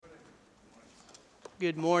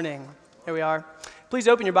Good morning. There we are. Please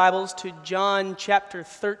open your Bibles to John chapter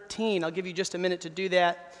 13. I'll give you just a minute to do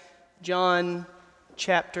that. John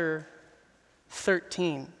chapter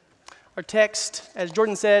 13. Our text, as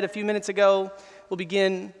Jordan said a few minutes ago, will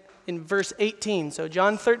begin in verse 18. So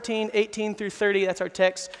John 13, 18 through 30, that's our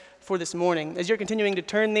text for this morning. As you're continuing to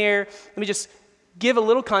turn there, let me just give a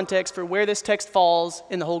little context for where this text falls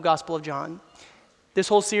in the whole Gospel of John. This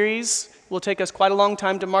whole series will take us quite a long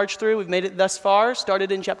time to march through. We've made it thus far,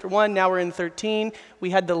 started in chapter 1, now we're in 13. We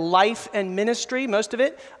had the life and ministry, most of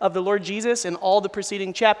it, of the Lord Jesus in all the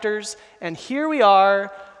preceding chapters. And here we are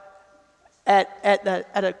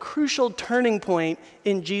at a crucial turning point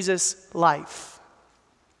in Jesus' life.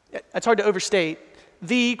 That's hard to overstate.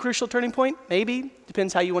 The crucial turning point, maybe,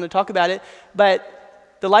 depends how you want to talk about it.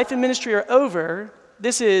 But the life and ministry are over.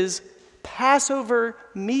 This is Passover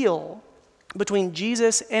meal between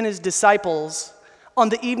Jesus and his disciples on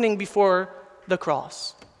the evening before the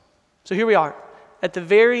cross. So here we are at the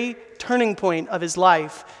very turning point of his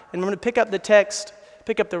life. And I'm going to pick up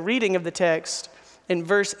the reading of the text in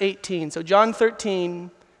verse 18. So John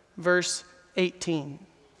 13, verse 18.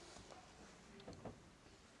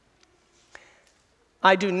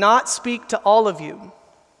 I do not speak to all of you.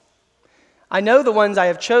 I know the ones I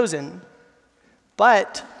have chosen,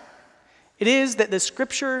 but it is that the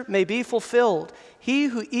scripture may be fulfilled. He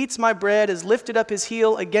who eats my bread has lifted up his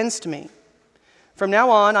heel against me. From now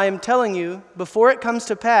on, I am telling you, before it comes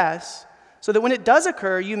to pass, so that when it does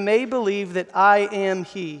occur, you may believe that I am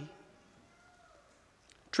he.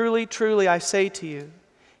 Truly, truly, I say to you,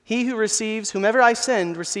 he who receives whomever I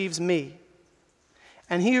send receives me.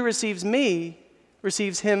 And he who receives me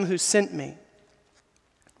receives him who sent me.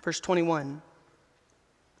 Verse 21.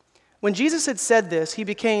 When Jesus had said this, he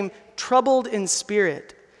became troubled in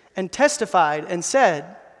spirit and testified and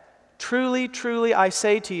said, Truly, truly, I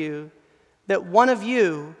say to you, that one of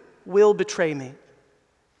you will betray me.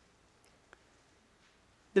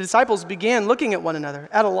 The disciples began looking at one another,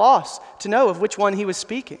 at a loss to know of which one he was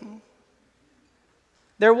speaking.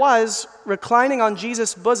 There was, reclining on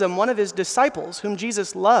Jesus' bosom, one of his disciples whom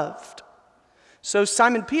Jesus loved. So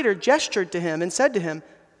Simon Peter gestured to him and said to him,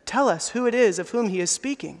 Tell us who it is of whom he is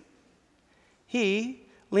speaking. He,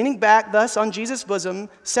 leaning back thus on Jesus' bosom,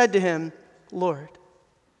 said to him, Lord,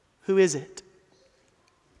 who is it?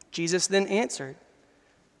 Jesus then answered,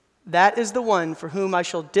 That is the one for whom I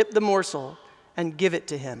shall dip the morsel and give it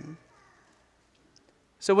to him.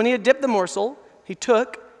 So when he had dipped the morsel, he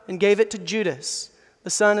took and gave it to Judas, the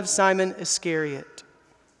son of Simon Iscariot.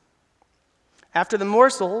 After the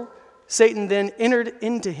morsel, Satan then entered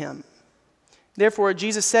into him. Therefore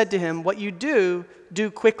Jesus said to him, What you do, do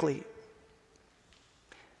quickly.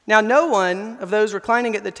 Now no one of those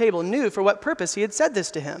reclining at the table knew for what purpose he had said this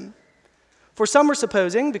to him. For some were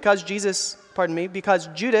supposing, because Judas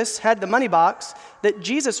had the money box, that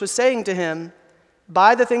Jesus was saying to him,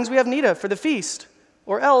 Buy the things we have need of for the feast,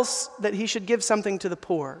 or else that he should give something to the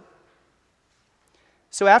poor.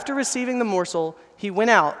 So after receiving the morsel, he went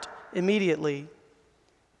out immediately,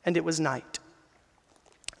 and it was night.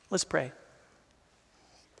 Let's pray.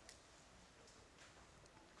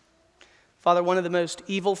 Father, one of the most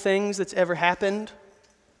evil things that's ever happened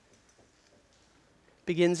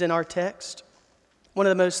begins in our text. One of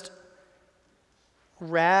the most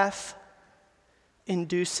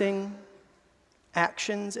wrath-inducing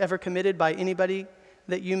actions ever committed by anybody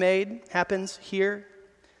that you made happens here.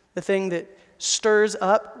 The thing that stirs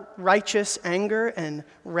up righteous anger and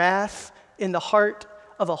wrath in the heart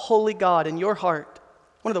of a holy God, in your heart.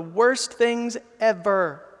 One of the worst things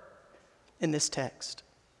ever in this text.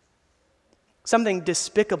 Something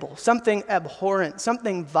despicable, something abhorrent,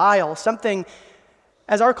 something vile, something,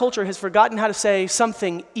 as our culture has forgotten how to say,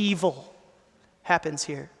 something evil happens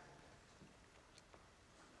here.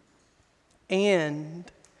 And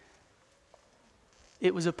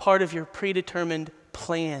it was a part of your predetermined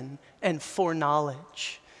plan and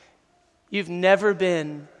foreknowledge. You've never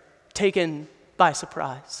been taken by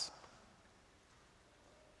surprise.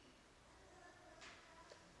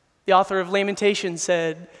 The author of Lamentations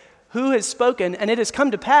said, Who has spoken, and it has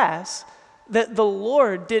come to pass, that the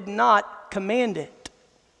Lord did not command it.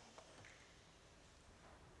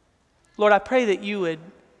 Lord, I pray that you would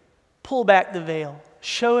pull back the veil.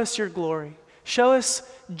 Show us your glory. Show us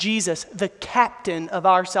Jesus, the captain of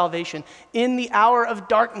our salvation, in the hour of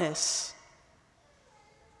darkness.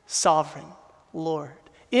 Sovereign Lord.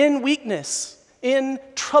 In weakness, in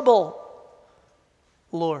trouble,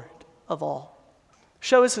 Lord of all.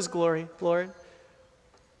 Show us his glory, Lord.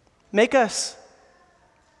 Make us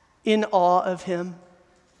in awe of him.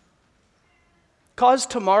 Cause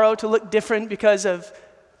tomorrow to look different because of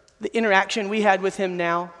the interaction we had with him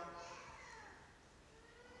now.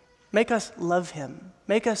 Make us love him.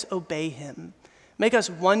 Make us obey him. Make us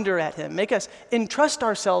wonder at him. Make us entrust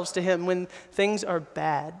ourselves to him when things are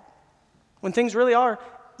bad, when things really are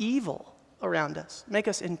evil around us. Make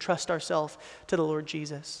us entrust ourselves to the Lord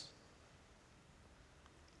Jesus.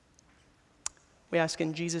 We ask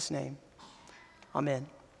in Jesus' name. Amen.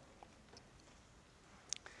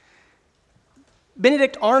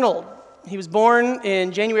 Benedict Arnold. He was born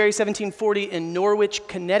in January 1740 in Norwich,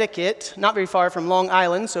 Connecticut, not very far from Long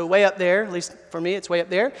Island, so way up there, at least for me, it's way up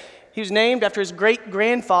there. He was named after his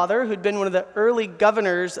great-grandfather, who'd been one of the early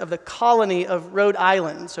governors of the colony of Rhode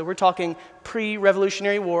Island. So we're talking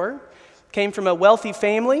pre-Revolutionary War. Came from a wealthy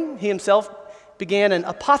family. He himself began an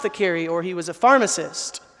apothecary, or he was a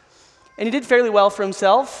pharmacist. And he did fairly well for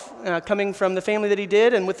himself, coming from the family that he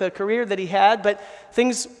did and with the career that he had. But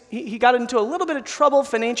he got into a little bit of trouble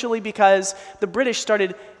financially because the British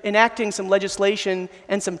started enacting some legislation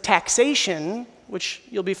and some taxation, which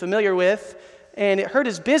you'll be familiar with, and it hurt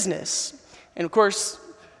his business. And of course,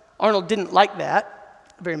 Arnold didn't like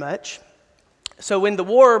that very much. So when the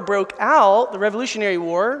war broke out, the Revolutionary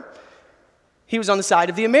War, he was on the side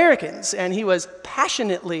of the Americans, and he was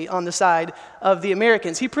passionately on the side of the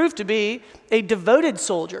Americans. He proved to be a devoted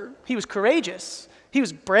soldier. He was courageous, he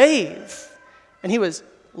was brave, and he was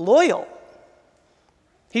loyal.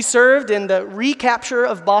 He served in the recapture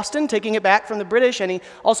of Boston, taking it back from the British, and he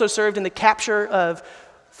also served in the capture of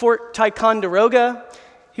Fort Ticonderoga.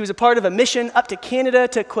 He was a part of a mission up to Canada,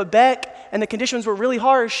 to Quebec, and the conditions were really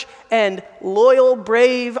harsh, and loyal,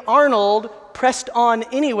 brave Arnold pressed on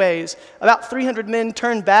anyways. About 300 men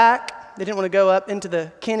turned back. They didn't want to go up into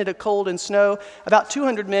the Canada cold and snow. About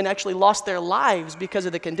 200 men actually lost their lives because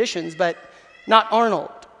of the conditions, but not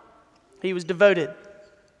Arnold. He was devoted.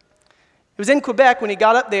 It was in Quebec when he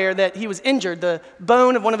got up there that he was injured. The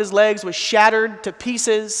bone of one of his legs was shattered to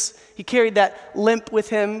pieces. He carried that limp with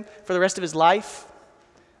him for the rest of his life.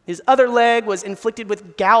 His other leg was inflicted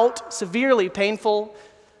with gout, severely painful.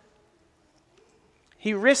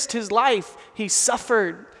 He risked his life. He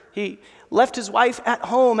suffered. He left his wife at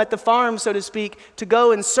home, at the farm, so to speak, to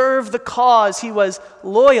go and serve the cause. He was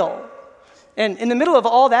loyal. And in the middle of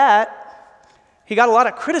all that, he got a lot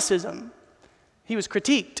of criticism. He was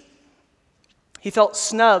critiqued. He felt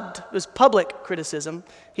snubbed. It was public criticism.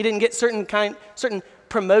 He didn't get certain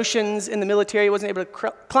promotions in the military. He wasn't able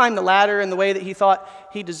to climb the ladder in the way that he thought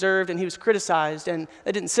he deserved, and he was criticized, and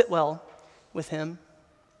that didn't sit well with him.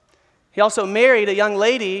 He also married a young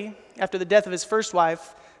lady after the death of his first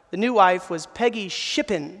wife. The new wife was Peggy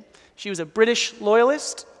Shippen. She was a British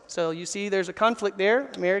loyalist, so you see there's a conflict there.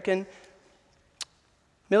 American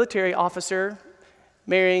military officer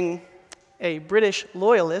marrying a British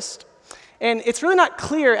loyalist. And it's really not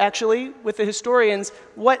clear, actually, with the historians,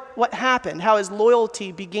 what happened, how his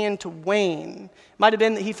loyalty began to wane. Might have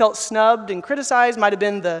been that he felt snubbed and criticized, might have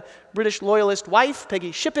been the British loyalist wife,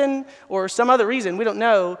 Peggy Shippen, or some other reason, we don't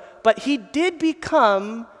know. But he did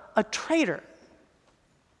become a traitor.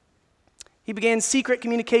 He began secret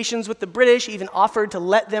communications with the British, even offered to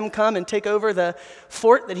let them come and take over the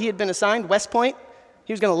fort that he had been assigned, West Point.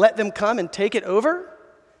 He was going to let them come and take it over.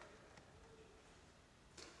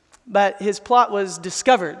 But his plot was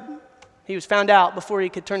discovered. He was found out before he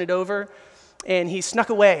could turn it over, and he snuck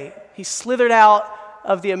away. He slithered out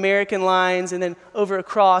of the American lines and then over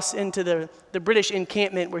across into the British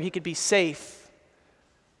encampment where he could be safe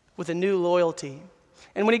with a new loyalty.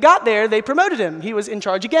 And when he got there, they promoted him. He was in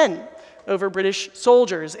charge again over British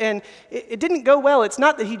soldiers. And it didn't go well. It's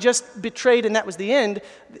not that he just betrayed and that was the end.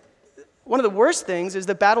 One of the worst things is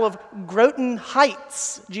the Battle of Groton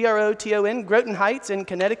Heights, Groton, Groton Heights in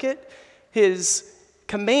Connecticut. His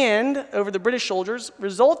command over the British soldiers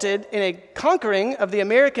resulted in a conquering of the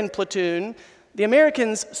American platoon. The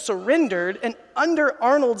Americans surrendered, and under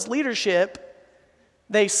Arnold's leadership,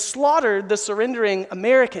 they slaughtered the surrendering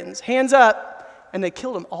Americans, hands up, and they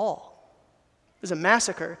killed them all. It was a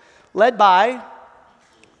massacre led by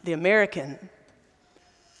the American.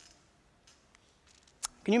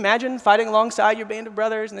 Can you imagine fighting alongside your band of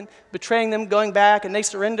brothers and then betraying them, going back, and they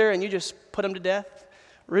surrender, and you just put them to death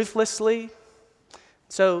ruthlessly?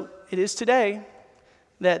 So it is today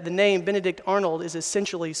that the name Benedict Arnold is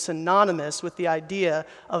essentially synonymous with the idea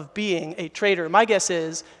of being a traitor. My guess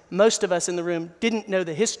is most of us in the room didn't know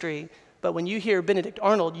the history, but when you hear Benedict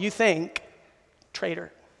Arnold, you think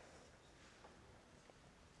traitor.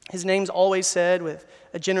 His name's always said with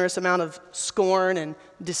a generous amount of scorn and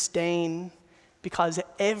disdain, because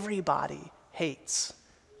everybody hates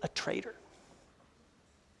a traitor.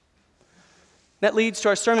 That leads to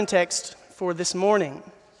our sermon text for this morning.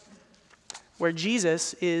 where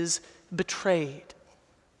Jesus is betrayed.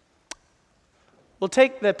 We'll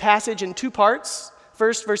take the passage in two parts.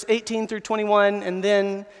 First, verse 18 through 21, and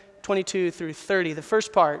then 22 through 30. The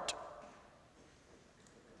first part,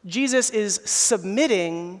 Jesus is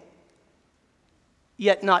submitting,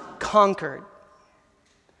 yet not conquered.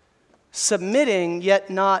 Submitting,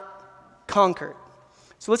 yet not conquered.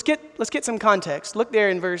 So let's get some context. Look there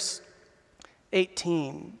in verse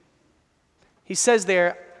 18. He says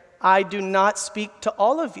there, I do not speak to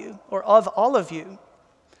all of you, or of all of you.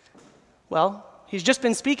 Well, he's just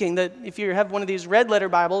been speaking. That if you have one of these red letter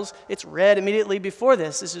Bibles, it's read immediately before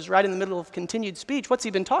this. This is right in the middle of continued speech. What's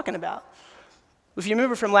he been talking about? If you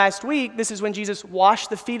remember from last week, this is when Jesus washed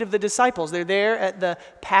the feet of the disciples. They're there at the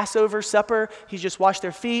Passover supper. He's just washed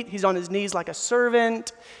their feet. He's on his knees like a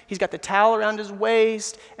servant. He's got the towel around his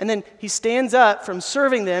waist. And then he stands up from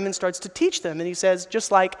serving them and starts to teach them. And he says,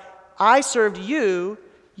 just like I served you,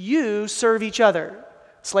 you serve each other.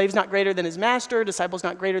 Slave's not greater than his master. Disciple's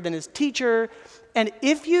not greater than his teacher. And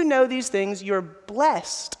if you know these things, you're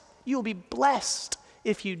blessed. You will be blessed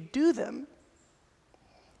if you do them.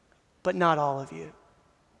 But not all of you.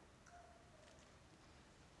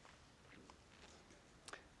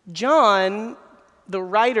 John, the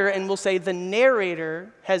writer, and we'll say the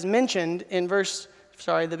narrator, has mentioned in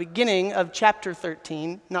the beginning of chapter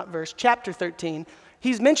 13, chapter 13,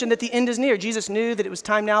 he's mentioned that the end is near. Jesus knew that it was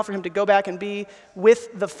time now for him to go back and be with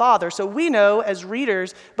the Father. So we know as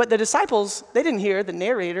readers, but the disciples, they didn't hear the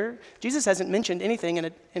narrator. Jesus hasn't mentioned anything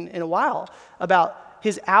in a while about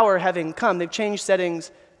his hour having come. They've changed settings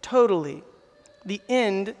totally. The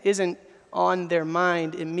end isn't on their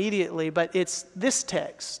mind immediately, but it's this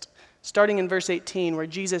text, starting in verse 18, where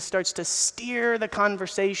Jesus starts to steer the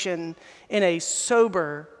conversation in a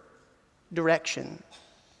sober direction.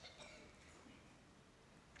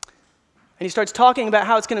 And he starts talking about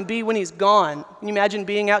how it's going to be when he's gone. Can you imagine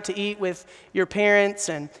being out to eat with your parents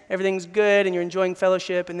and everything's good and you're enjoying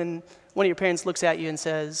fellowship, and then one of your parents looks at you and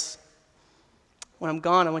says, when I'm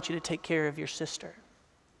gone, I want you to take care of your sister.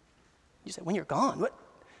 You say, when you're gone? What?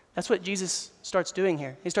 That's what Jesus starts doing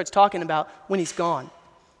here. He starts talking about when he's gone,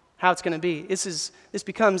 how it's going to be. This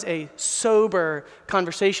becomes a sober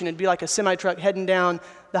conversation. It'd be like a semi-truck heading down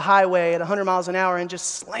the highway at 100 miles an hour and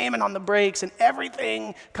just slamming on the brakes, and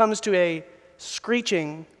everything comes to a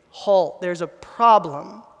screeching halt. There's a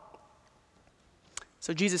problem.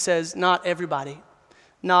 So Jesus says, not everybody,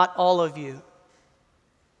 not all of you.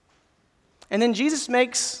 And then Jesus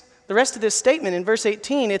makes the rest of this statement in verse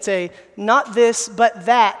 18. It's a not this, but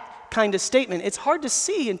that kind of statement. It's hard to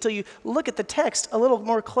see until you look at the text a little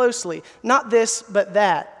more closely. Not this, but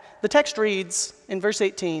that. The text reads in verse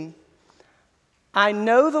 18, I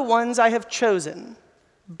know the ones I have chosen,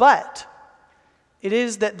 but it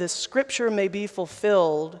is that the scripture may be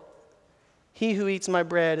fulfilled. He who eats my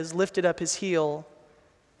bread has lifted up his heel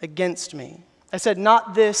against me. I said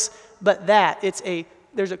not this, but that.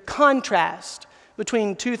 There's a contrast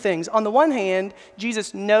between two things. On the one hand,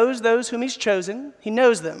 Jesus knows those whom he's chosen. He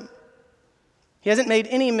knows them. He hasn't made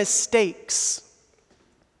any mistakes.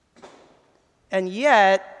 And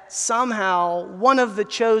yet, somehow, one of the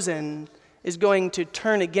chosen is going to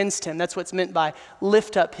turn against him. That's what's meant by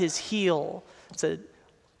lift up his heel. It's an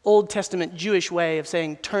Old Testament Jewish way of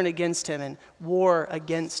saying turn against him and war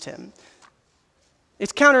against him.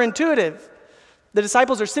 It's counterintuitive. The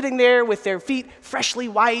disciples are sitting there with their feet freshly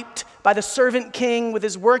wiped by the servant king with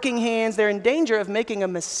his working hands. They're in danger of making a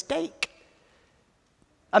mistake,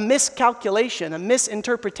 a miscalculation, a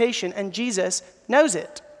misinterpretation, and Jesus knows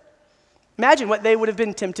it. Imagine what they would have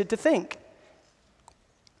been tempted to think.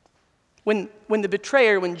 When the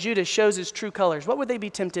betrayer, when Judas shows his true colors, what would they be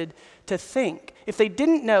tempted to think? If they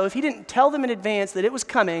didn't know, if he didn't tell them in advance that it was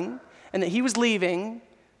coming and that he was leaving,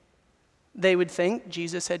 they would think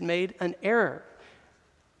Jesus had made an error.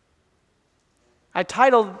 I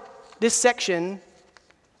titled this section,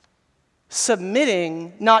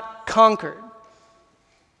 Submitting, Not Conquered.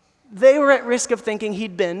 They were at risk of thinking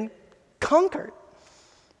he'd been conquered.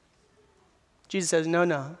 Jesus says,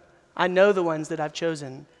 no, I know the ones that I've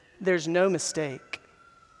chosen. There's no mistake.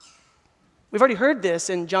 We've already heard this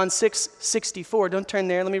in John 6:64. Don't turn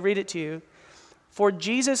there. Let me read it to you. For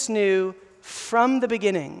Jesus knew from the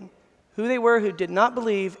beginning who they were who did not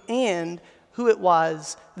believe and who it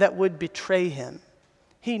was that would betray him.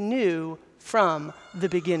 He knew from the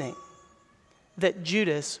beginning that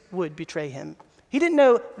Judas would betray him. He didn't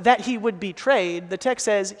know that he would be betrayed. The text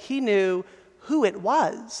says he knew who it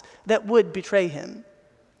was that would betray him.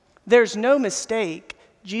 There's no mistake.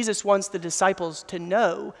 Jesus wants the disciples to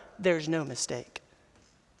know there's no mistake.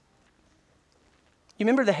 You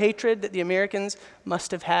remember the hatred that the Americans must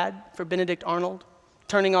have had for Benedict Arnold,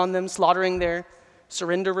 turning on them, slaughtering their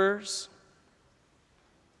surrenderers?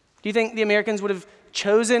 Do you think the Americans would have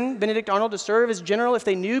chosen Benedict Arnold to serve as general if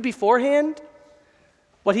they knew beforehand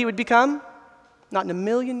what he would become? Not in a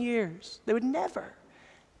million years. They would never.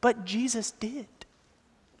 But Jesus did.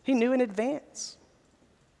 He knew in advance.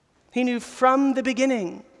 He knew from the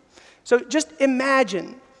beginning. So just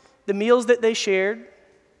imagine the meals that they shared,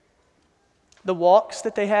 the walks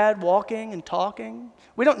that they had, walking and talking.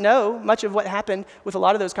 We don't know much of what happened with a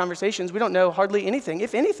lot of those conversations. We don't know hardly anything,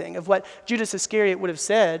 if anything, of what Judas Iscariot would have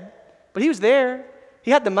said. But he was there.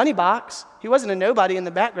 He had the money box. He wasn't a nobody in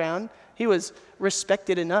the background. He was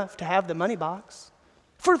respected enough to have the money box.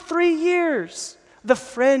 For 3 years, the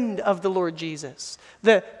friend of the Lord Jesus,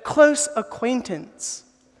 the close acquaintance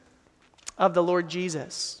of the Lord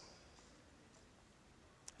Jesus.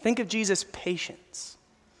 Think of Jesus' patience.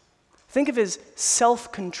 Think of his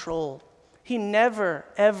self-control. He never,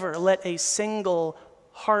 ever let a single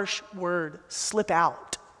harsh word slip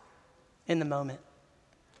out in the moment.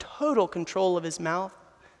 Total control of his mouth,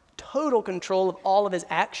 total control of all of his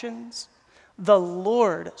actions. The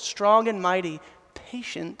Lord, strong and mighty,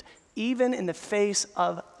 patient, even in the face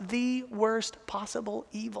of the worst possible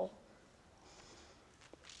evil.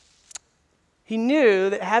 He knew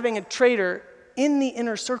that having a traitor in the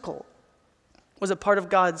inner circle was a part of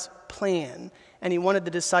God's plan, and he wanted the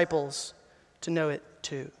disciples to know it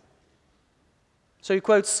too. So he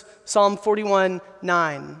quotes Psalm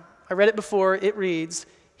 41:9. I read it before. It reads,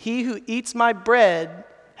 "He who eats my bread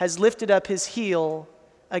has lifted up his heel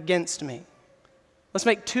against me." Let's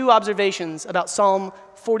make 2 observations about Psalm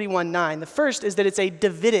 41:9. The first is that it's a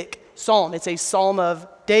Davidic psalm. It's a psalm of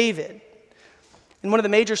David. And one of the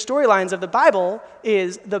major storylines of the Bible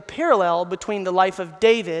is the parallel between the life of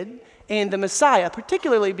David and the Messiah,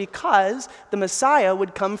 particularly because the Messiah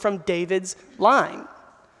would come from David's line.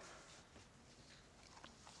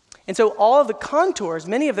 And so all of the contours,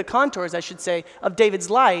 many of the contours, I should say, of David's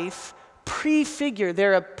life prefigure,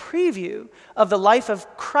 they're a preview of the life of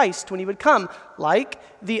Christ when he would come, like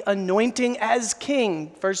the anointing as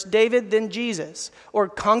king, first David, then Jesus, or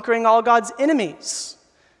conquering all God's enemies,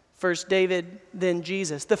 first David, then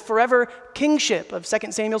Jesus. The forever kingship of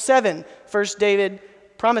 2 Samuel 7, first David,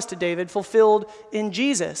 promised to David, fulfilled in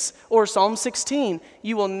Jesus. Or Psalm 16,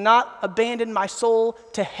 "You will not abandon my soul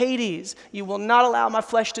to Hades. You will not allow my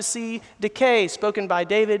flesh to see decay," spoken by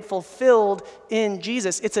David, fulfilled in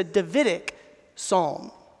Jesus. It's a Davidic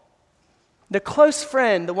psalm. The close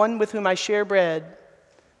friend, the one with whom I share bread,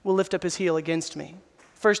 will lift up his heel against me.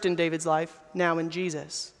 First in David's life, now in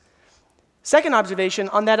Jesus. Second observation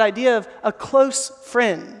on that idea of a close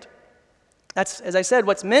friend. That's, as I said,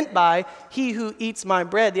 what's meant by "he who eats my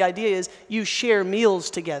bread." The idea is you share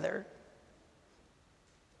meals together.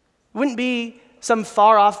 It wouldn't be some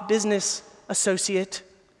far-off business associate.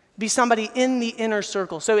 Be somebody in the inner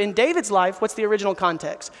circle. So in David's life, what's the original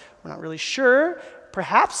context? We're not really sure.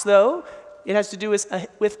 Perhaps, though, it has to do with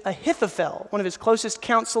Ahithophel, one of his closest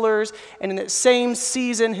counselors. And in that same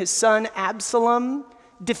season, his son Absalom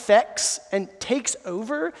defects and takes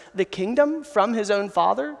over the kingdom from his own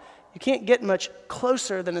father. You can't get much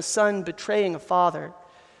closer than a son betraying a father.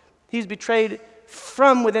 He's betrayed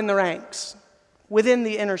from within the ranks, within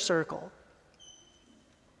the inner circle.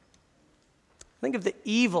 Think of the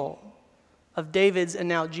evil of David's and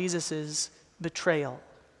now Jesus' betrayal.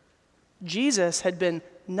 Jesus had been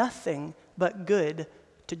nothing but good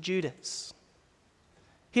to Judas.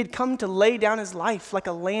 He had come to lay down his life like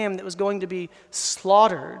a lamb that was going to be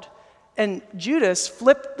slaughtered. And Judas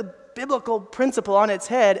flipped the biblical principle on its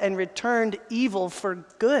head and returned evil for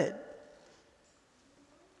good.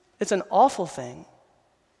 It's an awful thing.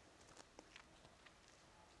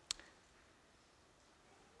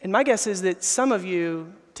 And my guess is that some of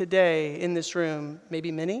you today in this room, maybe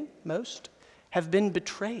many, most, have been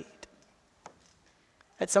betrayed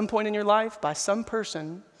at some point in your life by some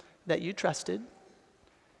person that you trusted.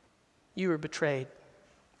 You were betrayed.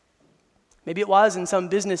 Maybe it was in some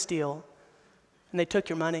business deal and they took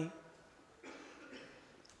your money.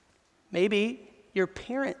 Maybe your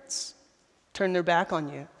parents turned their back on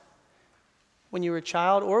you when you were a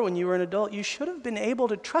child or when you were an adult. You should have been able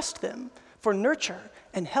to trust them for nurture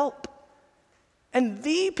and help. And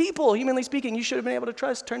the people, humanly speaking, you should have been able to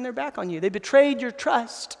trust turned their back on you. They betrayed your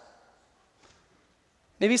trust.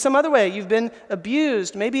 Maybe some other way you've been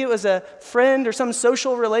abused. Maybe it was a friend or some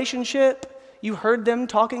social relationship. You heard them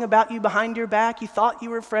talking about you behind your back. You thought you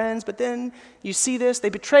were friends, but then you see this. They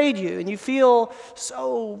betrayed you, and you feel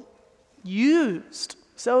so used,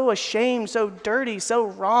 so ashamed, so dirty, so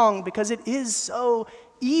wrong, because it is so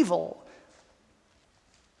evil.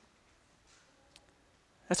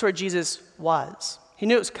 That's where Jesus was. He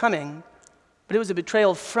knew it was coming, but it was a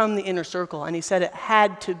betrayal from the inner circle, and he said it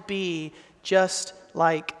had to be just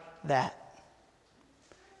like that.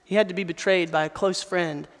 He had to be betrayed by a close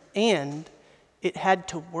friend, and it had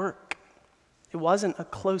to work. It wasn't a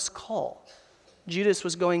close call. Judas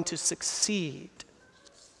was going to succeed.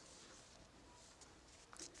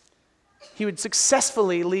 He would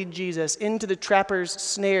successfully lead Jesus into the trapper's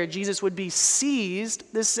snare. Jesus would be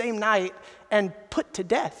seized this same night and put to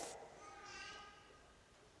death.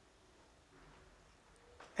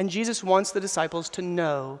 And Jesus wants the disciples to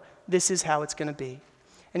know this is how it's going to be.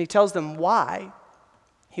 And he tells them why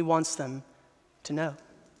he wants them to know.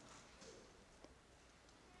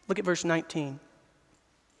 Look at verse 19.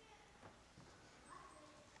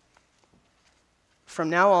 From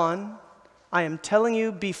now on, I am telling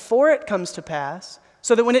you before it comes to pass,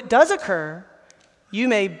 so that when it does occur, you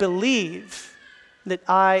may believe that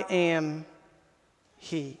I am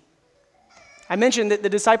He. I mentioned that the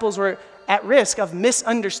disciples were at risk of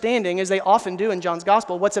misunderstanding, as they often do in John's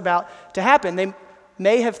gospel, what's about to happen. They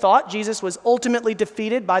may have thought Jesus was ultimately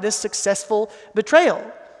defeated by this successful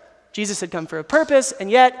betrayal. Jesus had come for a purpose,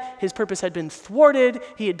 and yet his purpose had been thwarted.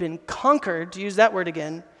 He had been conquered, to use that word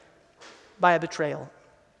again, by a betrayal.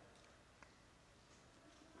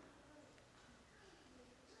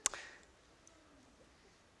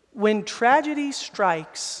 When tragedy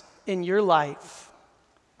strikes in your life,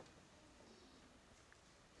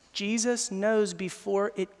 Jesus knows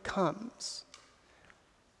before it comes.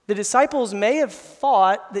 The disciples may have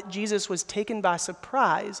thought that Jesus was taken by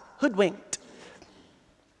surprise, hoodwinked.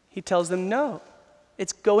 He tells them, no,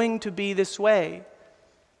 it's going to be this way.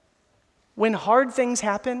 When hard things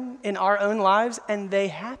happen in our own lives, and they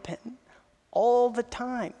happen all the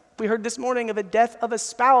time. We heard this morning of a death of a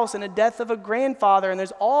spouse and a death of a grandfather, and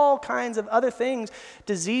there's all kinds of other things,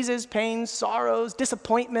 diseases, pains, sorrows,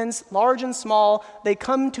 disappointments, large and small. They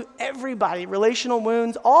come to everybody, relational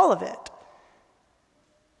wounds, all of it.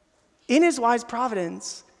 In his wise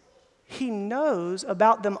providence, he knows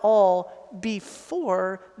about them all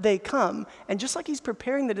before they come. And just like he's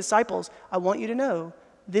preparing the disciples, I want you to know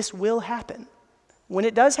this will happen. When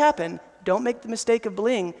it does happen, don't make the mistake of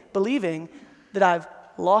believing that I've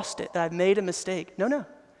lost it, that I've made a mistake. No.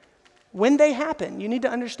 When they happen, you need to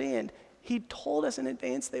understand, he told us in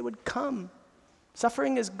advance they would come.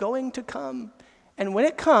 Suffering is going to come. And when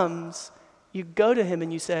it comes, you go to him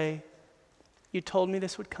and you say, you told me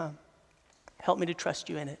this would come. Help me to trust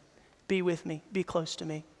you in it. Be with me. Be close to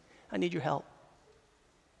me. I need your help.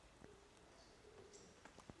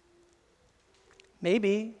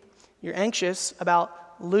 Maybe you're anxious about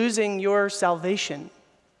losing your salvation.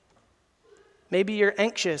 Maybe you're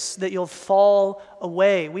anxious that you'll fall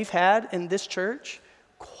away. We've had in this church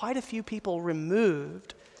quite a few people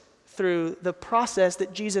removed through the process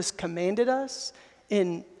that Jesus commanded us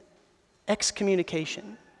in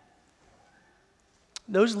excommunication.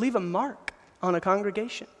 Those leave a mark on a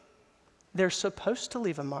congregation. They're supposed to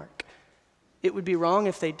leave a mark. It would be wrong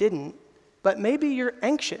if they didn't, but maybe you're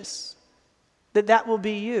anxious that will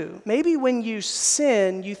be you. Maybe when you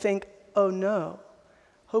sin, you think, oh no,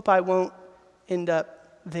 hope I won't end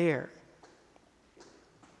up there.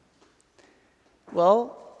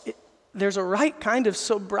 Well, there's a right kind of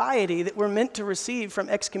sobriety that we're meant to receive from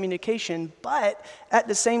excommunication, but at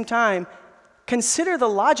the same time, consider the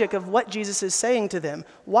logic of what Jesus is saying to them.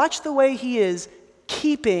 Watch the way he is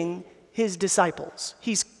keeping his disciples.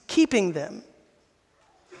 He's keeping them.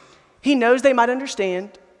 He knows they might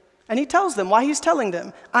understand, and he tells them why he's telling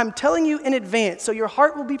them. I'm telling you in advance, so your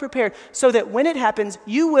heart will be prepared, so that when it happens,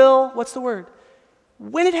 you will, what's the word?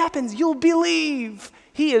 When it happens, you'll believe.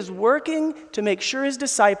 He is working to make sure his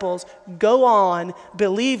disciples go on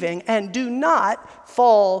believing and do not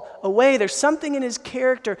fall away. There's something in his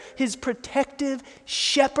character, his protective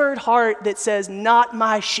shepherd heart that says, not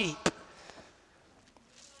my sheep.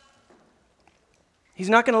 He's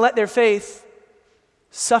not going to let their faith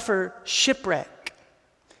suffer shipwreck.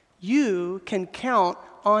 You can count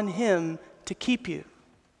on him to keep you.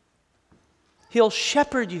 He'll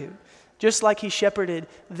shepherd you just like he shepherded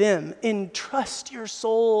them. Entrust your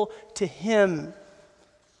soul to him.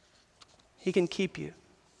 He can keep you.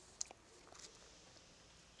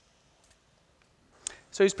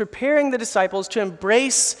 So he's preparing the disciples to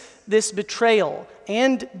embrace this betrayal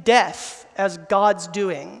and death as God's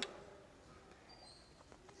doing.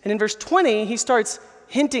 And in verse 20, he starts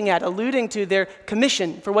hinting at, alluding to their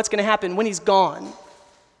commission for what's going to happen when he's gone.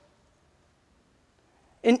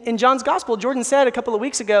 In John's gospel, Jordan said a couple of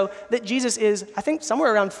weeks ago that Jesus is, I think,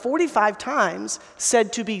 somewhere around 45 times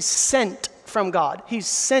said to be sent from God. He's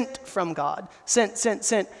sent from God. Sent, sent,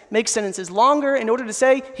 sent. Make sentences longer in order to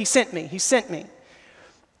say, he sent me, he sent me.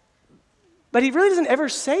 But he really doesn't ever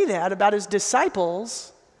say that about his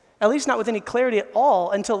disciples, at least not with any clarity at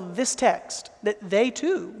all, until this text, that they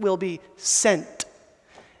too will be sent.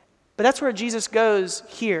 But that's where Jesus goes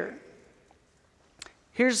here.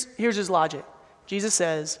 Here's his logic. Jesus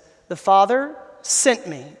says, the Father sent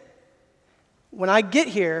me. When I get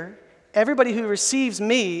here, everybody who receives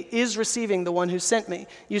me is receiving the one who sent me.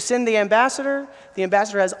 You send the ambassador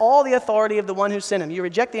has all the authority of the one who sent him. You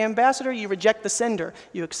reject the ambassador, you reject the sender.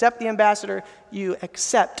 You accept the ambassador, you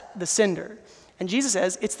accept the sender. And Jesus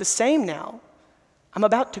says, it's the same now. I'm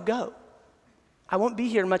about to go. I won't be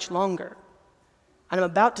here much longer. And I'm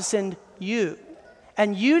about to send you.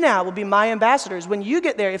 And you now will be my ambassadors. When you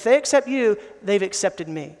get there, if they accept you, they've accepted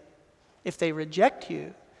me. If they reject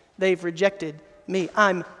you, they've rejected me.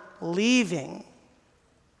 I'm leaving.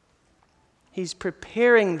 He's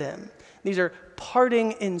preparing them. These are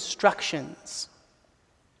parting instructions.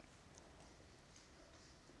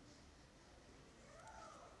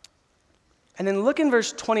 And then look in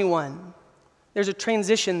verse 21. There's a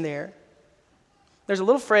transition there. There's a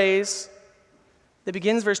little phrase that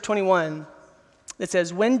begins verse 21 that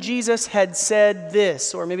says, when Jesus had said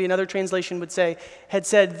this, or maybe another translation would say, had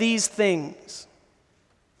said these things.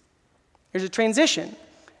 There's a transition.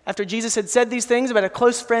 After Jesus had said these things about a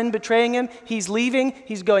close friend betraying him, he's leaving,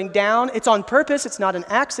 he's going down. It's on purpose, it's not an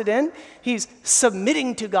accident. He's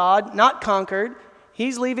submitting to God, not conquered.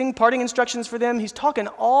 He's leaving, parting instructions for them. He's talking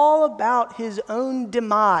all about his own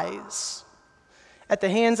demise at the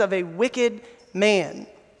hands of a wicked man.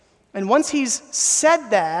 And once he's said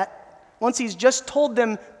that, once he's just told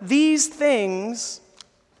them these things,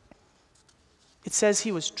 it says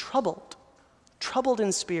he was troubled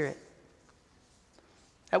in spirit.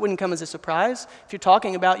 That wouldn't come as a surprise. If you're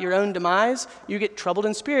talking about your own demise, you get troubled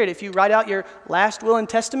in spirit. If you write out your last will and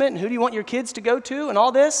testament and who do you want your kids to go to and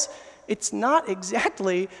all this, it's not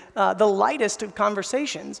exactly the lightest of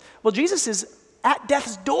conversations. Well, Jesus is at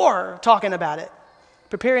death's door talking about it,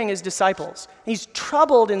 preparing his disciples. He's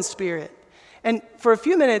troubled in spirit. And for a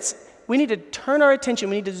few minutes, we need to turn our attention,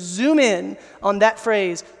 we need to zoom in on that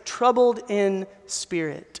phrase, troubled in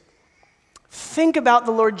spirit. Think about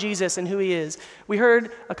the Lord Jesus and who he is. We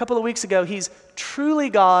heard a couple of weeks ago, he's truly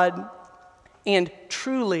God and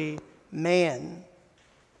truly man.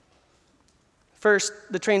 First,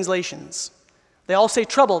 the translations. They all say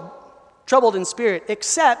troubled in spirit,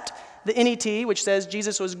 except the NET, which says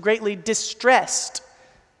Jesus was greatly distressed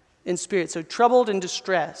in spirit. So troubled and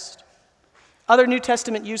distressed. Other New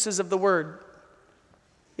Testament uses of the word.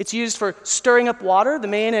 It's used for stirring up water. The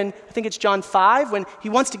man in, I think it's John 5, when he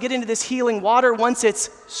wants to get into this healing water once it's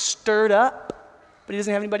stirred up, but he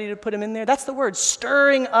doesn't have anybody to put him in there. That's the word,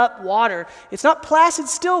 stirring up water. It's not placid,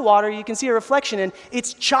 still water you can see a reflection in.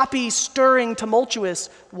 It's choppy, stirring, tumultuous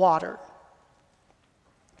water.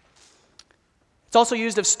 It's also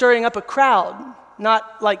used of stirring up a crowd,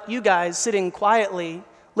 not like you guys sitting quietly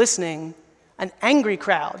listening, an angry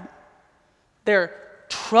crowd. They're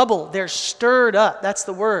troubled, they're stirred up. That's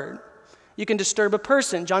the word. You can disturb a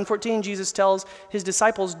person. John 14, Jesus tells his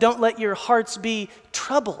disciples, don't let your hearts be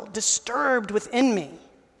troubled, disturbed within me.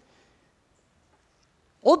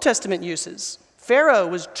 Old Testament uses. Pharaoh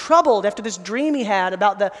was troubled after this dream he had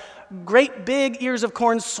about the great big ears of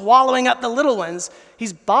corn swallowing up the little ones.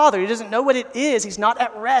 He's bothered. He doesn't know what it is. He's not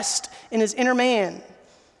at rest in his inner man.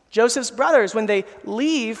 Joseph's brothers, when they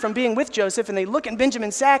leave from being with Joseph and they look in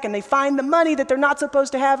Benjamin's sack and they find the money that they're not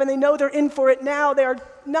supposed to have and they know they're in for it now, they are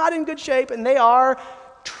not in good shape and they are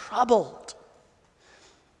troubled.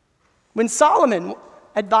 When Solomon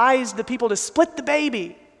advised the people to split the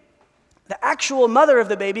baby, the actual mother of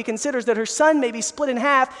the baby considers that her son may be split in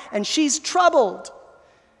half and she's troubled.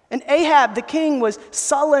 And Ahab, the king, was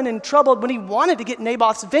sullen and troubled when he wanted to get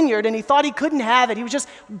Naboth's vineyard and he thought he couldn't have it. He was just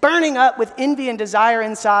burning up with envy and desire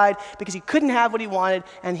inside because he couldn't have what he wanted,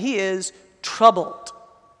 and he is troubled.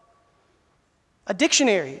 A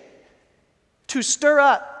dictionary: to stir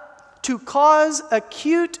up, to cause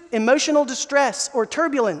acute emotional distress or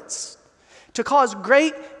turbulence, to cause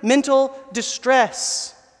great mental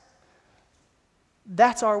distress.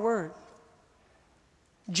 That's our word.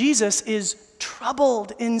 Jesus is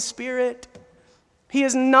troubled in spirit. He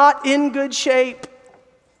is not in good shape.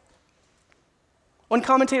 One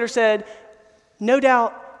commentator said, no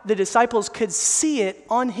doubt the disciples could see it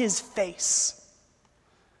on his face.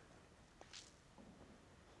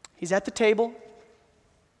 He's at the table.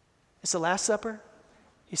 It's the Last Supper.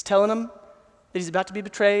 He's telling them that he's about to be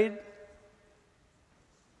betrayed.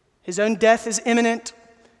 His own death is imminent.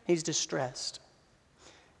 He's distressed.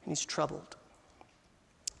 And he's troubled.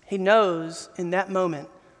 He knows in that moment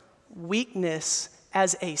weakness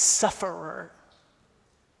as a sufferer.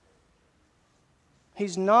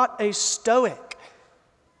 He's not a stoic.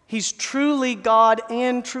 He's truly God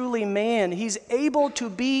and truly man. He's able to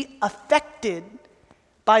be affected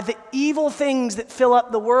by the evil things that fill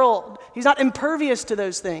up the world. He's not impervious to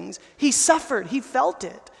those things. He suffered. He felt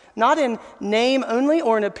it. Not in name only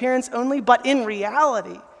or in appearance only, but in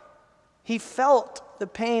reality. He felt the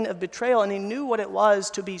pain of betrayal, and he knew what it was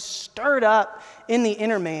to be stirred up in the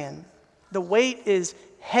inner man. The weight is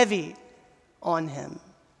heavy on him.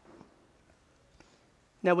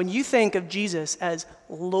 Now, when you think of Jesus as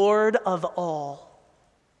Lord of all,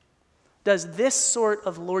 does this sort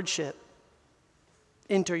of lordship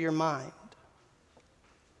enter your mind?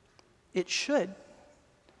 It should.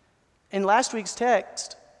 In last week's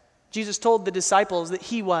text, Jesus told the disciples that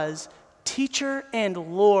he was teacher and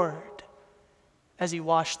Lord as he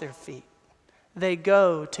washed their feet. They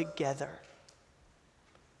go together.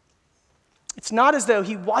 It's not as though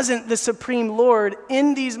he wasn't the supreme Lord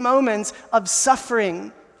in these moments of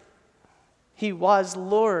suffering. He was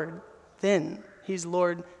Lord then. He's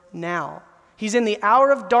Lord now. He's in the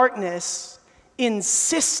hour of darkness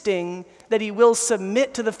insisting that he will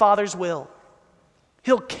submit to the Father's will.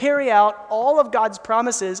 He'll carry out all of God's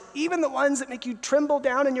promises, even the ones that make you tremble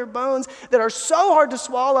down in your bones, that are so hard to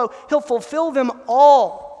swallow. He'll fulfill them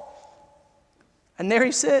all. And there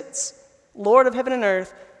he sits, Lord of heaven and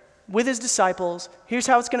earth, with his disciples. Here's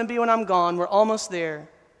how it's going to be when I'm gone. We're almost there.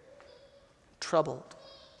 Troubled,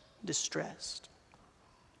 distressed.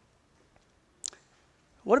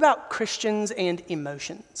 What about Christians and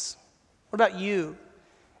emotions? What about you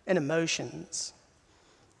and emotions?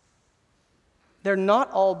 They're not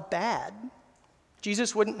all bad.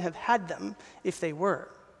 Jesus wouldn't have had them if they were.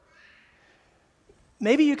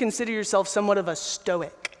 Maybe you consider yourself somewhat of a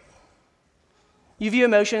stoic. You view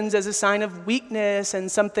emotions as a sign of weakness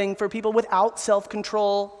and something for people without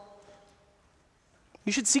self-control.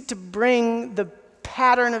 You should seek to bring the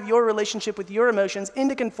pattern of your relationship with your emotions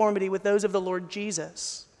into conformity with those of the Lord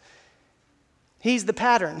Jesus. He's the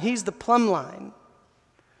pattern. He's the plumb line.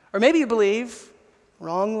 Or maybe you believe,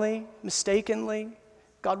 wrongly, mistakenly,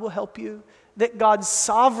 God will help you, that God's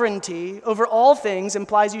sovereignty over all things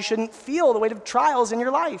implies you shouldn't feel the weight of trials in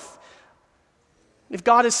your life. If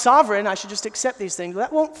God is sovereign, I should just accept these things. Well,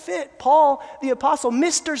 that won't fit. Paul, the apostle,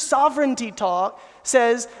 Mr. Sovereignty Talk,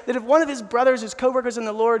 says that if one of his brothers, his co-workers in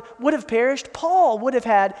the Lord, would have perished, Paul would have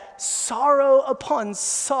had sorrow upon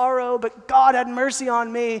sorrow, but God had mercy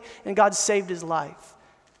on me, and God saved his life.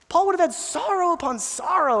 Paul would have had sorrow upon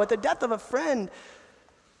sorrow at the death of a friend.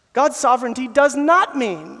 God's sovereignty does not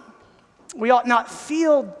mean we ought not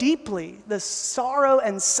feel deeply the sorrow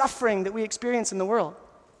and suffering that we experience in the world.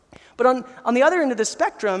 But on the other end of the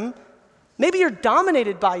spectrum, maybe you're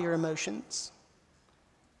dominated by your emotions.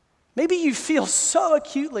 Maybe you feel so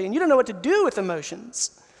acutely and you don't know what to do with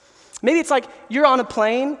emotions. Maybe it's like you're on a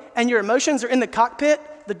plane and your emotions are in the cockpit,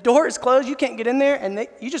 the door is closed, you can't get in there, and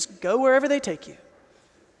you just go wherever they take you.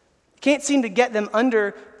 You can't seem to get them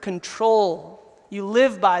under control. You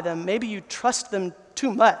live by them. Maybe you trust them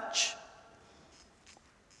too much.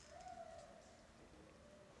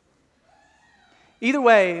 Either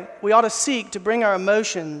way, we ought to seek to bring our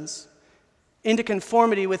emotions into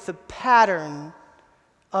conformity with the pattern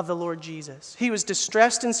of the Lord Jesus. He was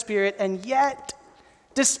distressed in spirit, and yet,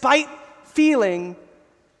 despite feeling,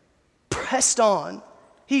 pressed on.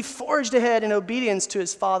 He forged ahead in obedience to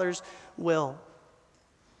his Father's will.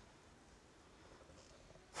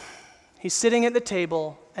 He's sitting at the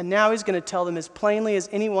table, and now he's going to tell them as plainly as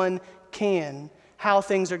anyone can how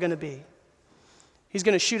things are going to be. He's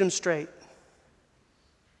going to shoot them straight.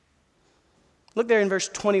 Look there in verse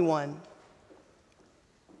 21.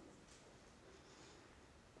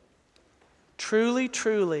 Truly,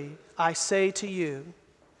 truly, I say to you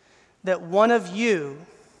that one of you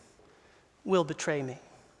will betray me.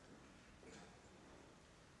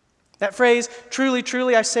 That phrase, truly,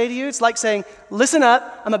 truly, I say to you, it's like saying, listen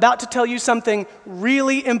up, I'm about to tell you something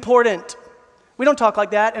really important. We don't talk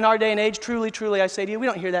like that in our day and age. Truly, truly, I say to you. We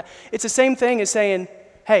don't hear that. It's the same thing as saying,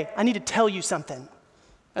 hey, I need to tell you something.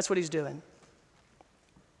 That's what he's doing.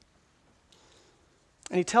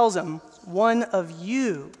 And he tells them, one of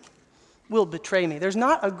you will betray me. There's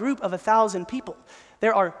not a group of 1,000 people.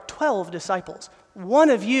 There are 12 disciples. One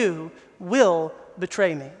of you will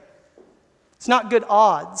betray me. It's not good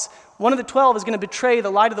odds. One of the 12 is going to betray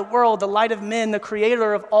the light of the world, the light of men, the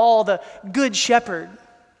creator of all, the good shepherd.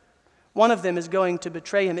 One of them is going to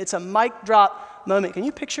betray him. It's a mic drop moment. Can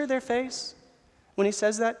you picture their face when he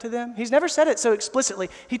says that to them? He's never said it so explicitly.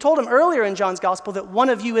 He told them earlier in John's gospel that one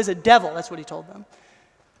of you is a devil. That's what he told them.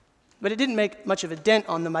 But it didn't make much of a dent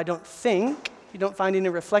on them, I don't think. You don't find any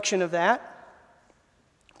reflection of that.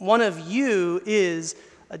 One of you is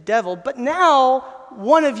a devil, but now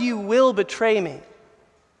one of you will betray me.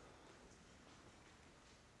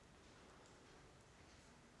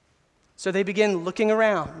 So they begin looking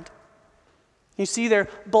around. You see their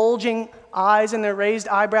bulging eyes and their raised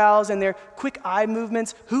eyebrows and their quick eye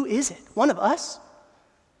movements. Who is it? One of us?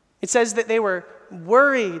 It says that they were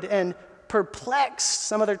worried and perplexed,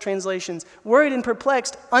 some other translations. Worried and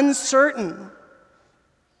perplexed, uncertain.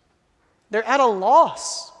 They're at a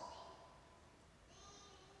loss.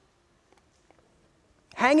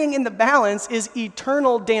 Hanging in the balance is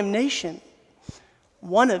eternal damnation.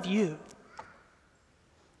 One of you.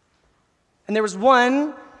 And there was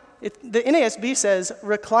one, the NASB says,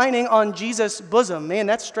 reclining on Jesus' bosom. Man,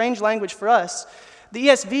 that's strange language for us. The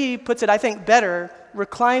ESV puts it, I think, better,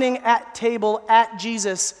 reclining at table at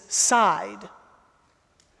Jesus' side.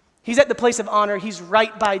 He's at the place of honor. He's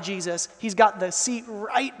right by Jesus. He's got the seat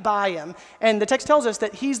right by him. And the text tells us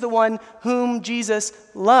that he's the one whom Jesus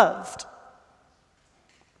loved.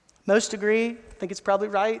 Most agree. I think it's probably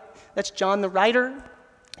right. That's John the writer.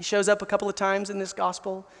 He shows up a couple of times in this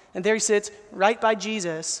gospel. And there he sits right by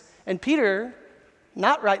Jesus. And Peter,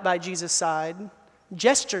 not right by Jesus' side,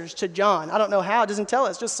 gestures to John. I don't know how. It doesn't tell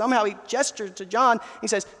us. Just somehow he gestures to John. He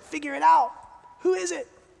says, figure it out. Who is it?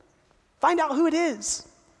 Find out who it is.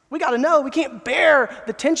 We got to know. We can't bear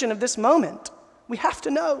the tension of this moment. We have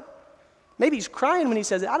to know. Maybe he's crying when he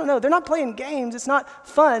says it. I don't know. They're not playing games. It's not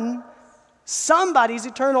fun. Somebody's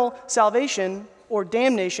eternal salvation or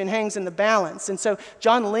damnation hangs in the balance. And so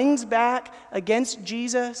John leans back against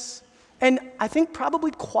Jesus, and I think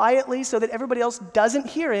probably quietly so that everybody else doesn't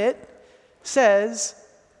hear it, says,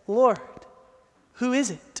 Lord, who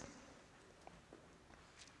is it?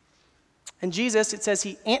 And Jesus, it says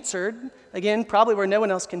he answered, again, probably where no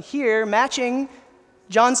one else can hear, matching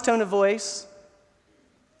John's tone of voice,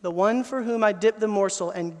 the one for whom I dip the morsel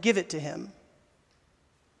and give it to him.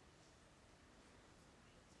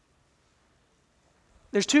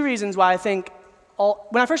 There's two reasons why I think,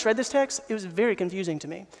 when I first read this text, it was very confusing to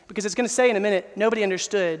me, because it's going to say in a minute, nobody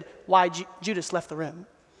understood why Judas left the room.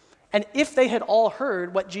 And if they had all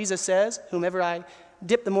heard what Jesus says, whomever I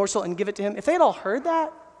dip the morsel and give it to him, if they had all heard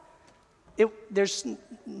that, there's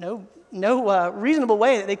no reasonable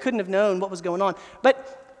way that they couldn't have known what was going on.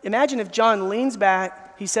 But imagine if John leans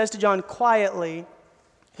back, he says to John quietly,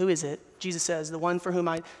 who is it? Jesus says, the one for whom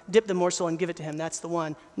I dip the morsel and give it to him, that's the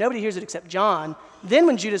one. Nobody hears it except John. Then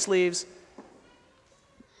when Judas leaves,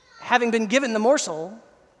 having been given the morsel,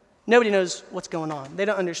 nobody knows what's going on. They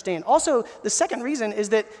don't understand. Also, the second reason is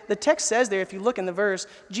that the text says there, if you look in the verse,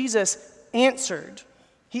 Jesus answered.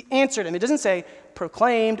 He answered him. It doesn't say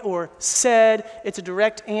proclaimed or said. It's a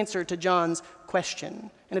direct answer to John's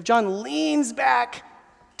question. And if John leans back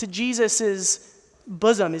to Jesus'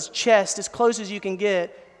 bosom, his chest, as close as you can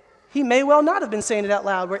get, he may well not have been saying it out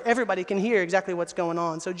loud where everybody can hear exactly what's going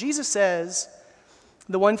on. So Jesus says,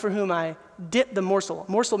 the one for whom I dip the morsel.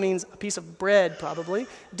 Morsel means a piece of bread, probably.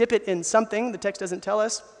 Dip it in something. The text doesn't tell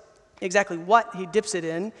us exactly what he dips it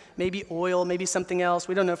in. Maybe oil, maybe something else.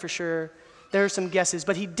 We don't know for sure. There are some guesses.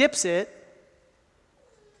 But he dips it,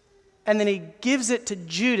 and then he gives it to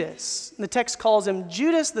Judas. The text calls him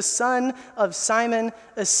Judas, the son of Simon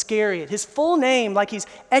Iscariot. His full name, like he's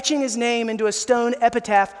etching his name into a stone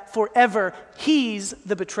epitaph forever. He's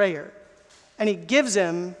the betrayer. And he gives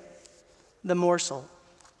him the morsel.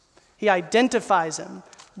 He identifies him.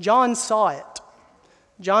 John saw it.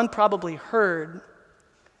 John probably heard.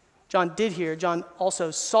 John did hear. John also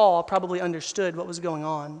saw, probably understood what was going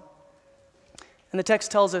on. And the text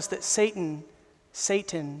tells us that Satan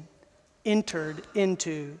entered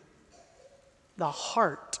into the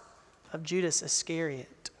heart of Judas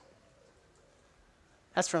Iscariot.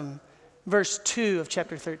 That's from verse 2 of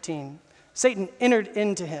chapter 13. Satan entered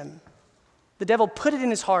into him. The devil put it in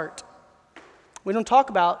his heart. We don't talk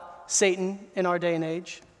about Satan in our day and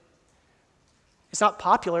age. It's not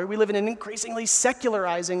popular. We live in an increasingly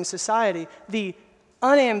secularizing society. The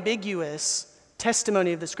unambiguous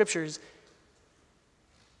testimony of the scriptures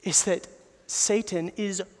is that Satan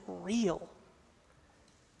is real,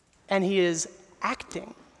 and he is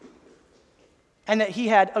acting, and that he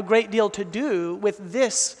had a great deal to do with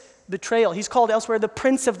this betrayal. He's called elsewhere the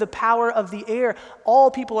prince of the power of the air.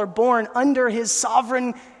 All people are born under his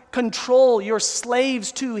sovereign control. You're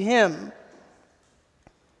slaves to him.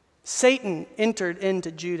 Satan entered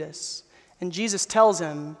into Judas, and Jesus tells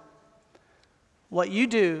him, what you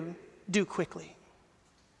do, do quickly.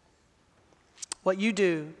 What you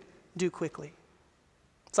do, do quickly.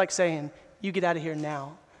 It's like saying, you get out of here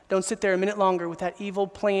now. Don't sit there a minute longer with that evil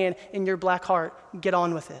plan in your black heart. Get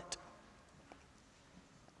on with it.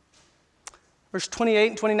 Verse 28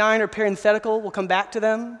 and 29 are parenthetical. We'll come back to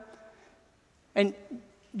them. And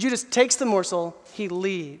Judas takes the morsel. He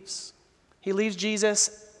leaves. He leaves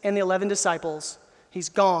Jesus and the 11 disciples. He's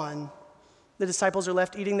gone. The disciples are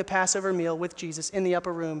left eating the Passover meal with Jesus in the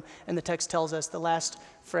upper room. And the text tells us the last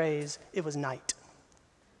phrase, it was night.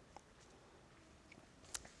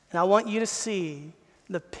 And I want you to see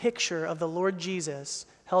the picture of the Lord Jesus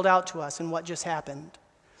held out to us in what just happened.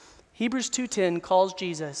 Hebrews 2:10 calls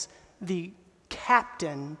Jesus the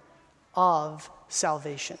captain of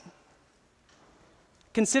salvation.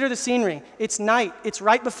 Consider the scenery. It's night. It's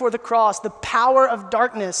right before the cross. The power of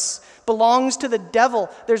darkness belongs to the devil.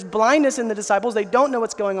 There's blindness in the disciples. They don't know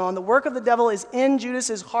what's going on. The work of the devil is in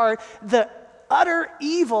Judas's heart. The utter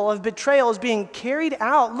evil of betrayal is being carried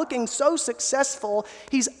out, looking so successful.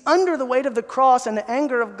 He's under the weight of the cross and the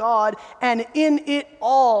anger of God, and in it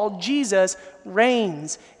all, Jesus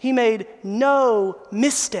reigns. He made no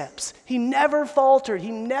missteps. He never faltered. He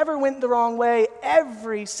never went the wrong way.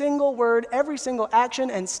 Every single word, every single action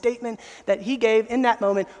and statement that he gave in that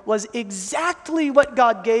moment was exactly what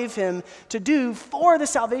God gave him to do for the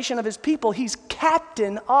salvation of his people. He's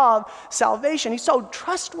captain of salvation. He's so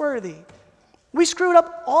trustworthy. We screw it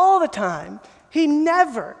up all the time. He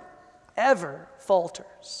never, ever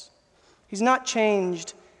falters. He's not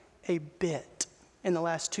changed a bit in the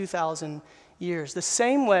last 2,000 years. The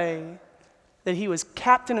same way that he was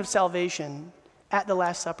captain of salvation at the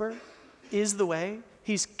Last Supper is the way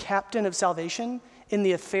he's captain of salvation in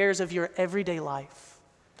the affairs of your everyday life.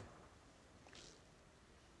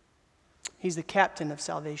 He's the captain of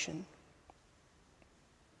salvation.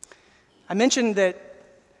 I mentioned that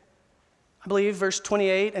I believe verse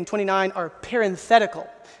 28 and 29 are parenthetical.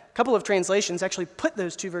 A couple of translations actually put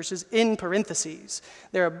those two verses in parentheses.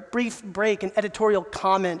 They're a brief break, an editorial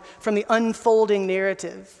comment from the unfolding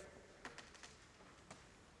narrative.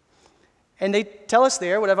 And they tell us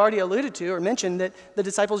there, what I've already alluded to or mentioned, that the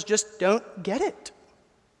disciples just don't get it.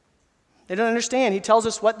 They don't understand. He tells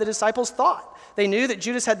us what the disciples thought. They knew that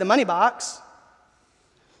Judas had the money box.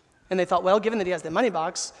 And they thought, well, given that he has the money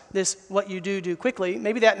box, this what you do quickly,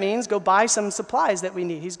 maybe that means go buy some supplies that we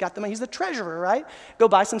need. He's got the money. He's the treasurer, right? Go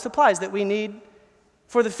buy some supplies that we need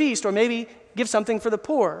for the feast, or maybe give something for the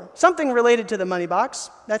poor. Something related to the money box.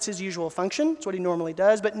 That's his usual function. It's what he normally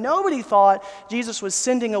does. But nobody thought Jesus was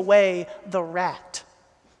sending away the rat,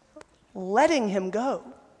 letting him go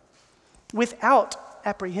without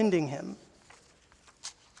apprehending him.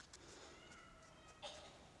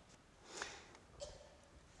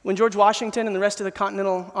 When George Washington and the rest of the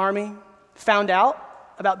Continental Army found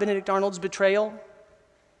out about Benedict Arnold's betrayal,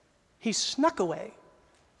 he snuck away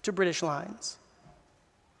to British lines.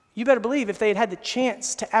 You better believe if they had had the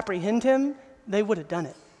chance to apprehend him, they would have done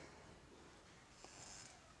it.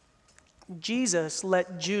 Jesus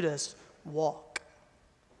let Judas walk.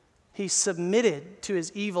 He submitted to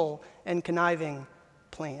his evil and conniving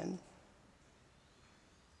plan.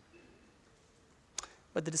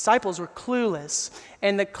 But the disciples were clueless.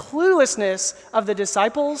 And the cluelessness of the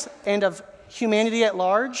disciples and of humanity at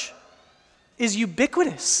large is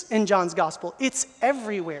ubiquitous in John's gospel. It's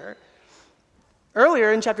everywhere.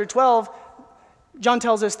 Earlier in chapter 12, John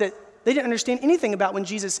tells us that they didn't understand anything about when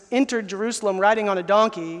Jesus entered Jerusalem riding on a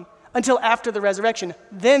donkey until after the resurrection.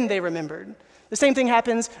 Then they remembered. The same thing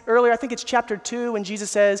happens earlier, I think it's chapter 2, when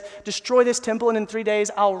Jesus says, destroy this temple and in 3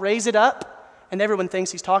 days I'll raise it up. And everyone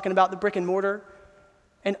thinks he's talking about the brick and mortar.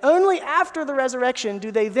 And only after the resurrection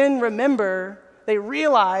do they then remember, they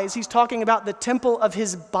realize he's talking about the temple of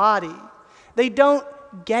his body. They don't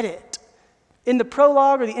get it. In the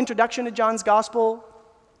prologue or the introduction to John's gospel,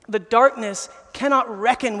 the darkness cannot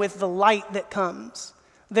reckon with the light that comes.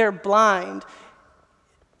 They're blind.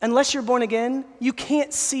 Unless you're born again, you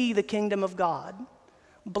can't see the kingdom of God.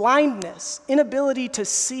 Blindness, inability to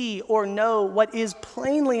see or know what is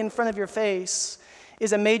plainly in front of your face,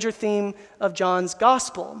 is a major theme of John's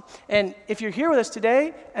gospel. And if you're here with us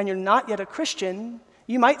today and you're not yet a Christian,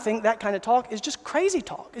 you might think that kind of talk is just crazy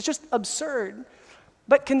talk. It's just absurd.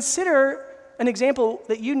 But consider an example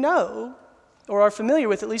that you know or are familiar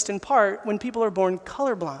with, at least in part, when people are born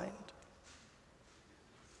colorblind.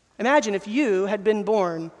 Imagine if you had been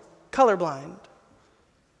born colorblind,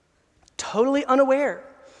 totally unaware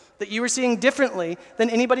that you were seeing differently than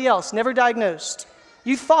anybody else, never diagnosed.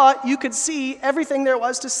 You thought you could see everything there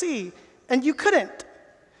was to see, and you couldn't.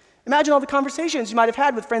 Imagine all the conversations you might have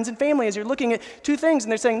had with friends and family as you're looking at two things,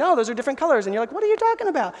 and they're saying, no, those are different colors, and you're like, what are you talking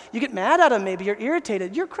about? You get mad at them, maybe you're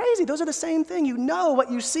irritated. You're crazy. Those are the same thing. You know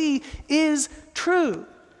what you see is true,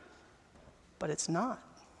 but it's not.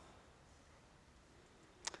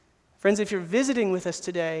 Friends, if you're visiting with us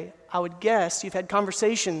today, I would guess you've had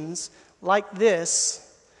conversations like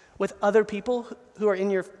this with other people who are in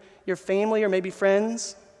your family or maybe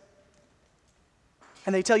friends,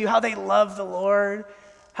 and they tell you how they love the Lord.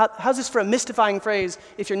 How's this for a mystifying phrase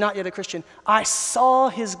if you're not yet a Christian? I saw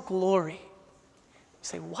his glory. You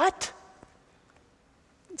say, what?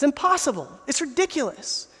 It's impossible. It's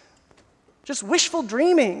ridiculous. Just wishful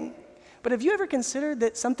dreaming. But have you ever considered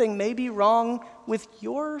that something may be wrong with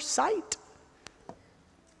your sight?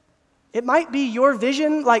 It might be your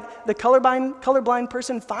vision, like the colorblind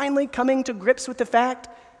person finally coming to grips with the fact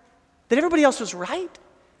that everybody else was right,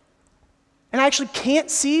 and I actually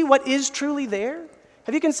can't see what is truly there.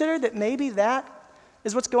 Have you considered that maybe that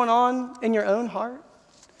is what's going on in your own heart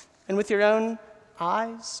and with your own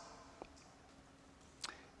eyes?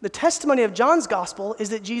 The testimony of John's gospel is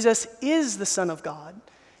that Jesus is the Son of God.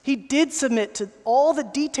 He did submit to all the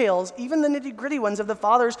details, even the nitty-gritty ones, of the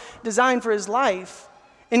Father's design for his life,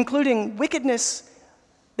 including wickedness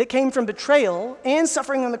that came from betrayal and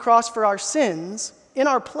suffering on the cross for our sins in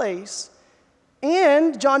our place.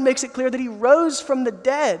 And John makes it clear that he rose from the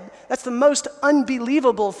dead. That's the most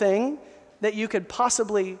unbelievable thing that you could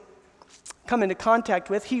possibly come into contact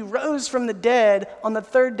with. He rose from the dead on the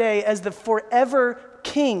third day as the forever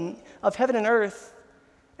King of heaven and earth,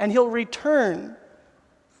 and he'll return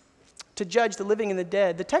to judge the living and the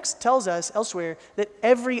dead. The text tells us elsewhere that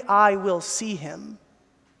every eye will see him.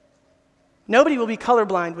 Nobody will be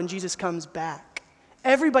colorblind when Jesus comes back.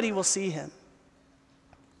 Everybody will see him.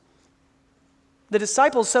 The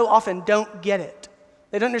disciples so often don't get it.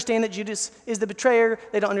 They don't understand that Judas is the betrayer.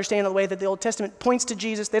 They don't understand the way that the Old Testament points to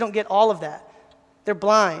Jesus. They don't get all of that. They're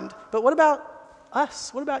blind. But what about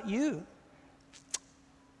us? What about you?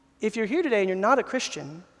 If you're here today and you're not a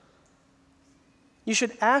Christian, you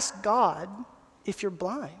should ask God if you're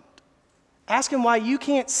blind. Ask him why you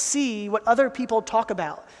can't see what other people talk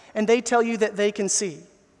about and they tell you that they can see.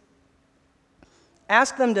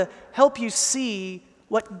 Ask them to help you see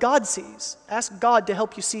what God sees. Ask God to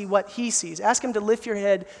help you see what he sees. Ask him to lift your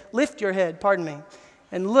head,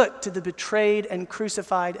 and look to the betrayed and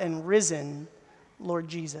crucified and risen Lord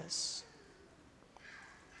Jesus.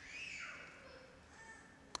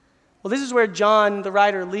 Well, this is where John, the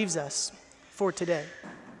writer, leaves us for today.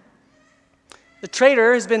 The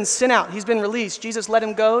traitor has been sent out. He's been released. Jesus let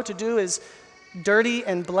him go to do his dirty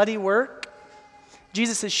and bloody work.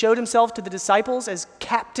 Jesus has showed himself to the disciples as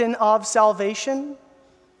captain of salvation,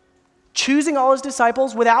 choosing all his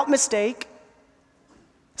disciples without mistake,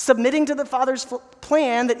 submitting to the Father's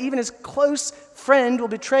plan that even his close friend will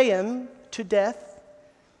betray him to death.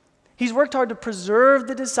 He's worked hard to preserve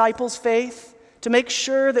the disciples' faith, to make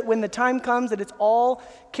sure that when the time comes that it's all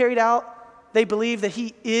carried out, they believe that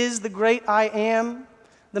he is the great I am,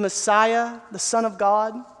 the Messiah, the Son of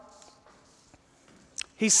God.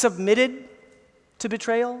 He submitted to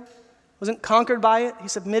betrayal, wasn't conquered by it, he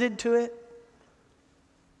submitted to it.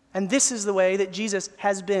 And this is the way that Jesus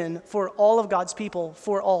has been for all of God's people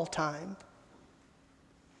for all time.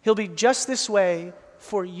 He'll be just this way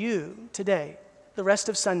for you today, the rest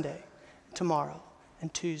of Sunday, tomorrow,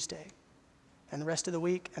 and Tuesday, and the rest of the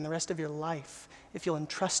week, and the rest of your life, if you'll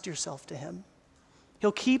entrust yourself to him.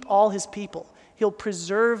 He'll keep all his people. He'll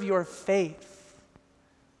preserve your faith.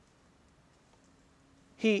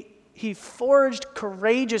 He forged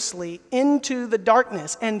courageously into the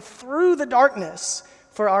darkness and through the darkness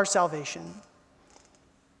for our salvation.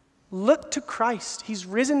 Look to Christ. He's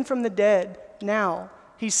risen from the dead now.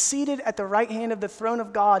 He's seated at the right hand of the throne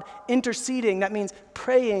of God, interceding. That means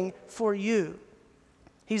praying for you.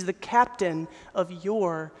 He's the captain of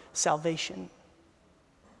your salvation.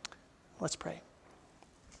 Let's pray.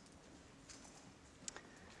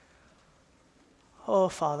 Oh,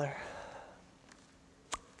 Father,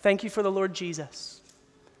 thank you for the Lord Jesus.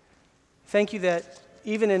 Thank you that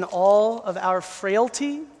even in all of our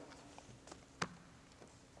frailty,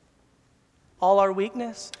 all our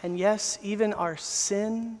weakness, and yes, even our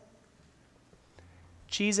sin,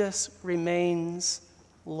 Jesus remains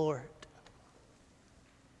Lord.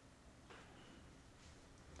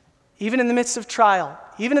 Even in the midst of trial,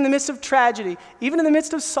 even in the midst of tragedy, even in the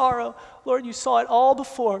midst of sorrow, Lord, you saw it all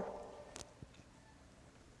before.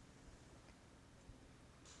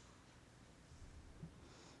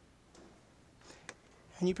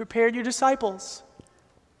 And you prepared your disciples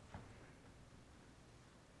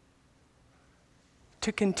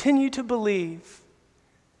to continue to believe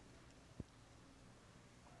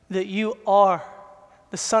that you are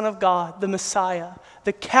the Son of God, the Messiah,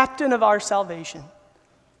 the captain of our salvation.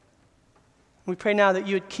 We pray now that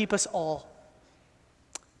you would keep us all.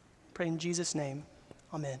 Pray in Jesus' name.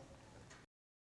 Amen.